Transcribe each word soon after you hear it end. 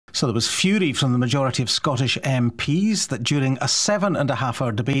So there was fury from the majority of Scottish MPs that during a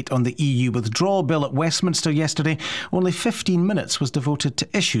 7.5-hour debate on the EU Withdrawal Bill at Westminster yesterday, only 15 minutes was devoted to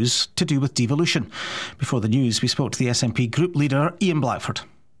issues to do with devolution. Before the news, we spoke to the SNP group leader, Ian Blackford.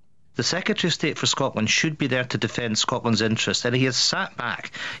 The Secretary of State for Scotland should be there to defend Scotland's interests, and he has sat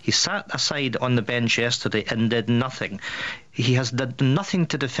back. He sat aside on the bench yesterday and did nothing. He has done nothing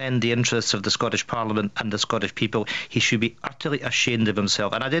to defend the interests of the Scottish Parliament and the Scottish people. He should be utterly ashamed of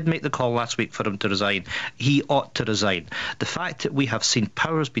himself. And I did make the call last week for him to resign. He ought to resign. The fact that we have seen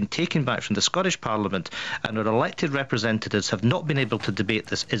powers being taken back from the Scottish Parliament and our elected representatives have not been able to debate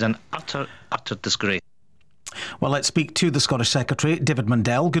this is an utter disgrace. Well, let's speak to the Scottish Secretary, David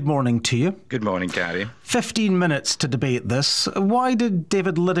Mundell. Good morning to you. Good morning, Gary. 15 minutes to debate this. Why did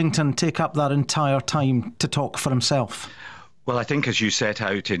David Lidington take up that entire time to talk for himself? Well, I think as you set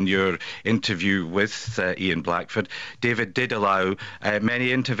out in your interview with Ian Blackford, David did allow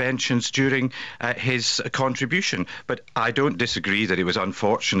many interventions during his contribution. But I don't disagree that it was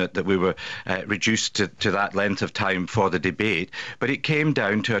unfortunate that we were reduced to that length of time for the debate. But it came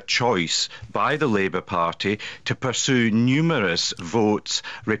down to a choice by the Labour Party to pursue numerous votes,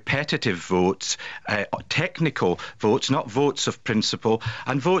 repetitive votes, technical votes, not votes of principle,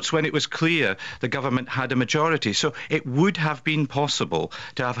 and votes when it was clear the government had a majority. So it would have been possible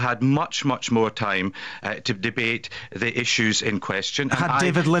to have had much more time to debate the issues in question. Had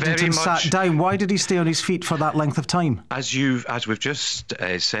David Lidington sat down, why did he stay on his feet for that length of time? As we've just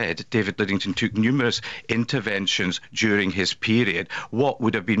said, David Lidington took numerous interventions during his period. What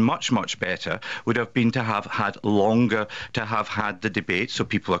would have been much better would have been to have had longer, to have had the debate so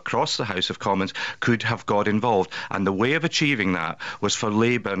people across the House of Commons could have got involved. And the way of achieving that was for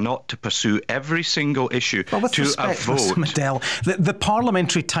Labour not to pursue every single issue to a vote. Mr. The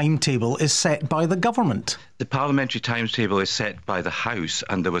parliamentary timetable is set by the government. The parliamentary timetable is set by the House,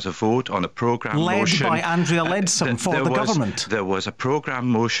 and there was a vote on a programme motion. Led by Andrea Leadsom for the government. There was a programme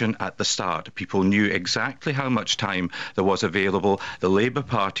motion at the start. People knew exactly how much time there was available. The Labour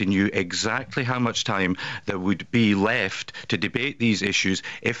Party knew exactly how much time there would be left to debate these issues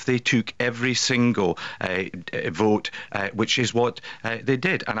if they took every single vote, which is what they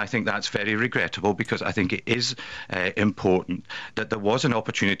did. And I think that's very regrettable, because I think it is important that there was an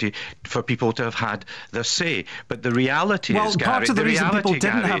opportunity for people to have had their say. But the reality is, Gary... part of the reason people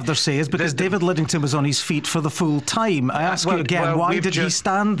didn't have their say is because David Lidington was on his feet for the full time. I ask you again, why did he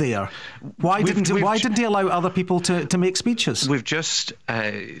stand there? Why didn't he allow other people to make speeches? We've just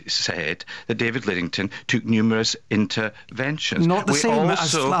said that David Lidington took numerous interventions. Not the same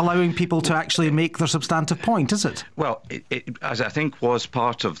as allowing people to actually make their substantive point, is it? Well, it as I think was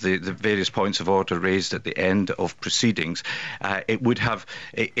part of the various points of order raised at the end of proceedings,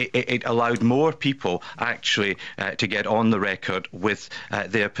 it allowed more people actually to get on the record with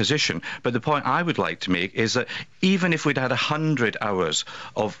their position. But the point I would like to make is that even if we'd had 100 hours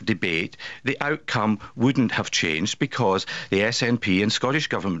of debate, the outcome wouldn't have changed, because the SNP and Scottish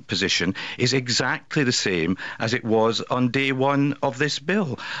Government position is exactly the same as it was on day one of this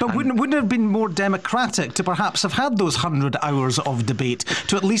bill. But wouldn't it have been more democratic to perhaps have had those 100 hours of debate,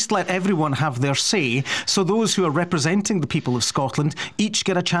 to at least let everyone have their say, so those who are representing the people of Scotland each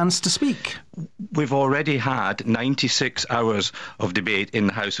get a chance to speak? We've already had 96 hours of debate in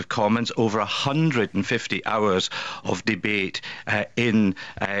the House of Commons, over 150 hours of debate in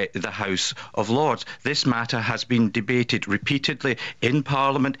the House of Lords. This matter has been debated repeatedly in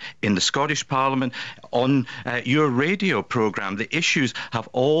Parliament, in the Scottish Parliament, on your radio programme. The issues have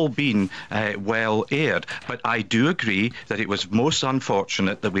all been well aired. But I do agree that it was most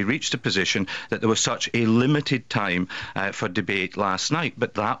unfortunate that we reached a position that there was such a limited time for debate last night.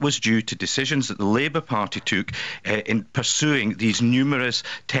 But that was due to decisions that the Labour Party took in pursuing these numerous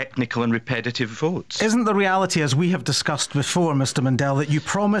technical and repetitive votes. Isn't the reality, as we have discussed before, Mr. Mundell, that you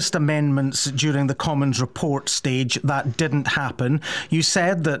promised amendments during the Commons report stage? That didn't happen. You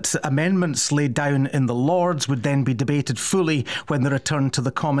said that amendments laid down in the Lords would then be debated fully when they returned to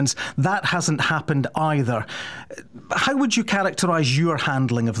the Commons. That hasn't happened either. How would you characterise your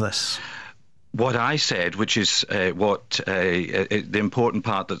handling of this? What I said, which is the important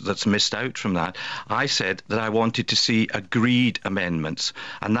part that's missed out from that, I said that I wanted to see agreed amendments.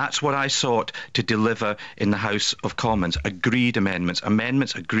 And that's what I sought to deliver in the House of Commons. Agreed amendments.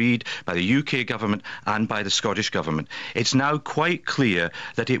 Amendments agreed by the UK government and by the Scottish government. It's now quite clear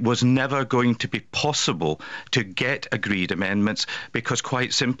that it was never going to be possible to get agreed amendments, because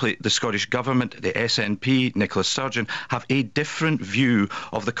quite simply the Scottish government, the SNP, Nicola Sturgeon, have a different view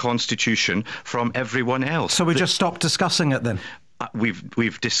of the Constitution from everyone else. So we just stopped discussing it then?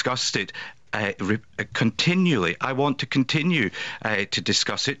 We've discussed it continually. I want to continue to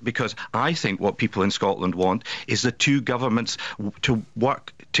discuss it, because I think what people in Scotland want is the two governments to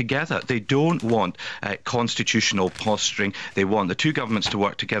work together. They don't want constitutional posturing. They want the two governments to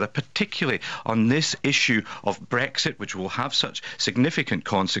work together, particularly on this issue of Brexit, which will have such significant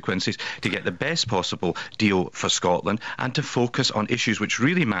consequences, to get the best possible deal for Scotland and to focus on issues which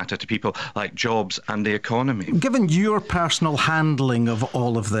really matter to people, like jobs and the economy. Given your personal handling of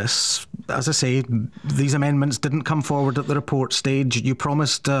all of this, as I say, these amendments didn't come forward at the report stage. You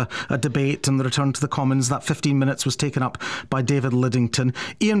promised a debate and the return to the Commons. That 15 minutes was taken up by David Liddington.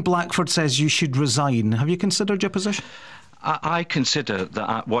 Ian Blackford says you should resign. Have you considered your position? I consider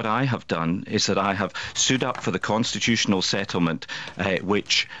that what I have done is that I have stood up for the constitutional settlement,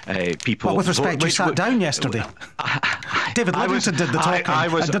 which people... Well, with respect, you sat down yesterday. David Liddington did the talking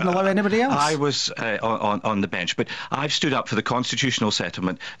and didn't allow anybody else. I was on the bench, but I've stood up for the constitutional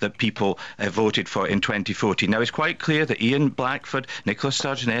settlement that people voted for in 2014. Now, it's quite clear that Ian Blackford, Nicola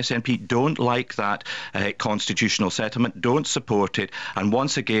Sturgeon, SNP don't like that constitutional settlement, don't support it. And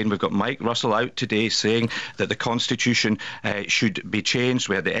once again, we've got Mike Russell out today saying that the Constitution should be changed.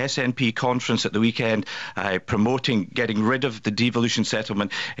 We had the SNP conference at the weekend promoting getting rid of the devolution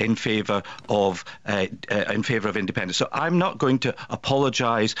settlement in favour of independence. So I'm not going to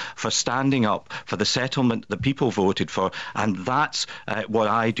apologise for standing up for the settlement that people voted for, and that's what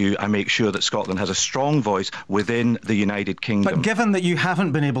I do. I make sure that Scotland has a strong voice within the United Kingdom. But given that you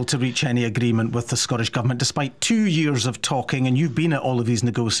haven't been able to reach any agreement with the Scottish Government despite 2 years of talking, and you've been at all of these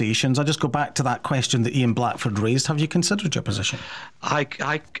negotiations, I just go back to that question that Ian Blackford raised. Have you considered your position?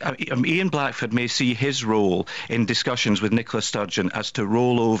 Ian Blackford may see his role in discussions with Nicola Sturgeon as to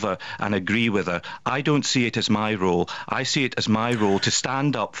roll over and agree with her. I don't see it as my role. I see it as my role to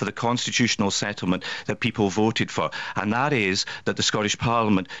stand up for the constitutional settlement that people voted for, and that is that the Scottish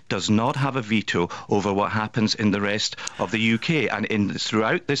Parliament does not have a veto over what happens in the rest of the UK. And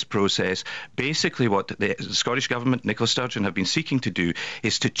throughout this process, basically what the Scottish Government, Nicola Sturgeon, have been seeking to do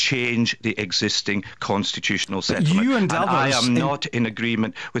is to change the existing constitutional settlement. And I am not in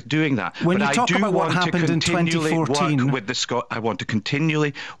agreement with doing that. When but you talk about what happened in 2014, I want to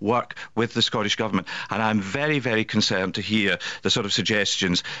continually work with the Scottish Government, and I'm very, very concerned to hear the sort of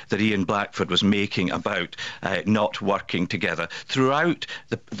suggestions that Ian Blackford was making about not working together. Throughout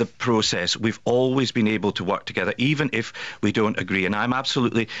the process, we've always been able to work together, even if we don't agree, and I'm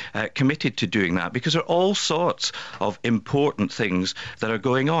absolutely committed to doing that, because there are all sorts of important things that are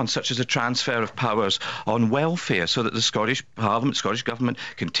going on, such as a transfer of powers on welfare, so that the Scottish Parliament, Scottish Government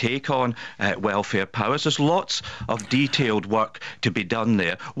can take on welfare powers. There's lots of detailed work to be done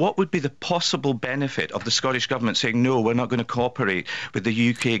there. What would be the possible benefit of the Scottish Government saying, no, we're not going to cooperate with the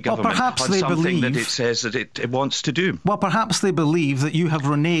UK Government on something that it says that it wants to do? Well, perhaps they believe that you have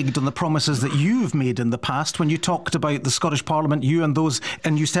reneged on the promises that you've made in the past when you talked about the Scottish Parliament, you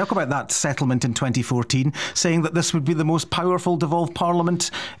and you talk about that settlement in 2014, saying that this would be the most powerful devolved Parliament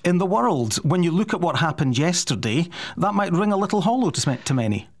in the world. When you look at what happened yesterday, that might ring a little hollow to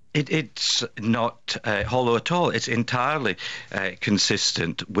many. It's not hollow at all. It's entirely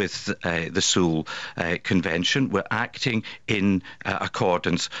consistent with the Seoul Convention. We're acting in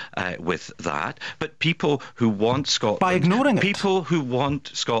accordance with that. But people who want Scotland... By ignoring it. People who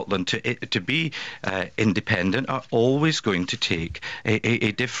want Scotland to be independent are always going to take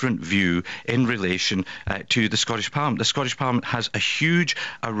a different view in relation to the Scottish Parliament. The Scottish Parliament has a huge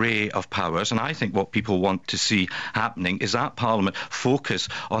array of powers, and I think what people want to see happening is that Parliament focus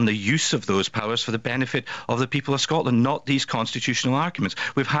on the use of those powers for the benefit of the people of Scotland, not these constitutional arguments.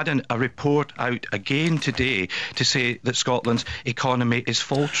 We've had a report out again today to say that Scotland's economy is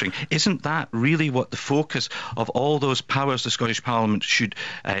faltering. Isn't that really what the focus of all those powers the Scottish Parliament should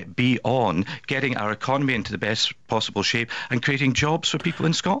be on, getting our economy into the best possible shape and creating jobs for people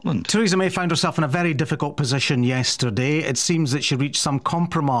in Scotland? Theresa May found herself in a very difficult position yesterday. It seems that she reached some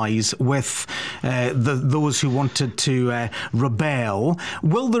compromise with those who wanted to rebel.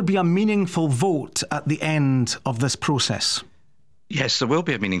 Will there be a meaningful vote at the end of this process? Yes, there will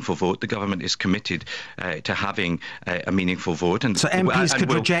be a meaningful vote. The government is committed to having a meaningful vote. So MPs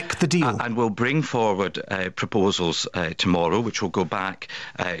could reject the deal? And we'll bring forward proposals tomorrow, which will go back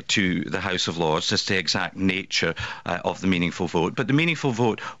to the House of Lords as to the exact nature of the meaningful vote. But the meaningful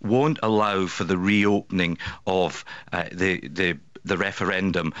vote won't allow for the reopening of the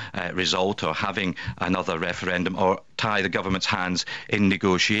referendum result, or having another referendum, or tie the government's hands in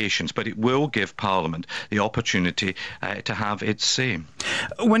negotiations, but it will give Parliament the opportunity to have its say.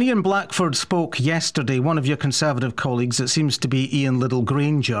 When Ian Blackford spoke yesterday, one of your Conservative colleagues, it seems to be Ian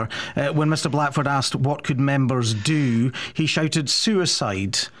Liddle-Granger, when Mr Blackford asked what could members do, he shouted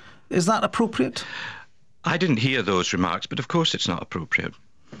suicide. Is that appropriate? I didn't hear those remarks, but of course it's not appropriate.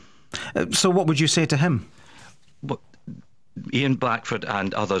 So what would you say to him? Well, Ian Blackford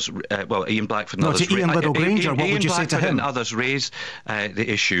and others. Ian Blackford and others. To Ian Liddell-Granger, what would you say to him? And others raised the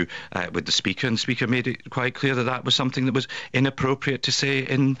issue with the Speaker, and the Speaker made it quite clear that that was something that was inappropriate to say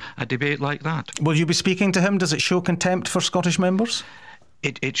in a debate like that. Will you be speaking to him? Does it show contempt for Scottish members?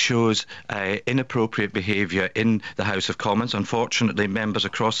 It shows inappropriate behaviour in the House of Commons. Unfortunately, members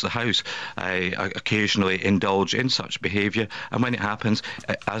across the House occasionally indulge in such behaviour, and when it happens,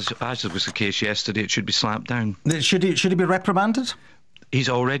 as was the case yesterday, it should be slapped down. Should he be reprimanded? He's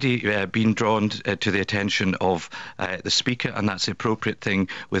already been drawn to the attention of the Speaker, and that's the appropriate thing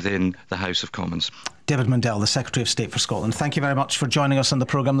within the House of Commons. David Mundell, the Secretary of State for Scotland, thank you very much for joining us on the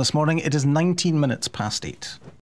programme this morning. It is 19 minutes past 8.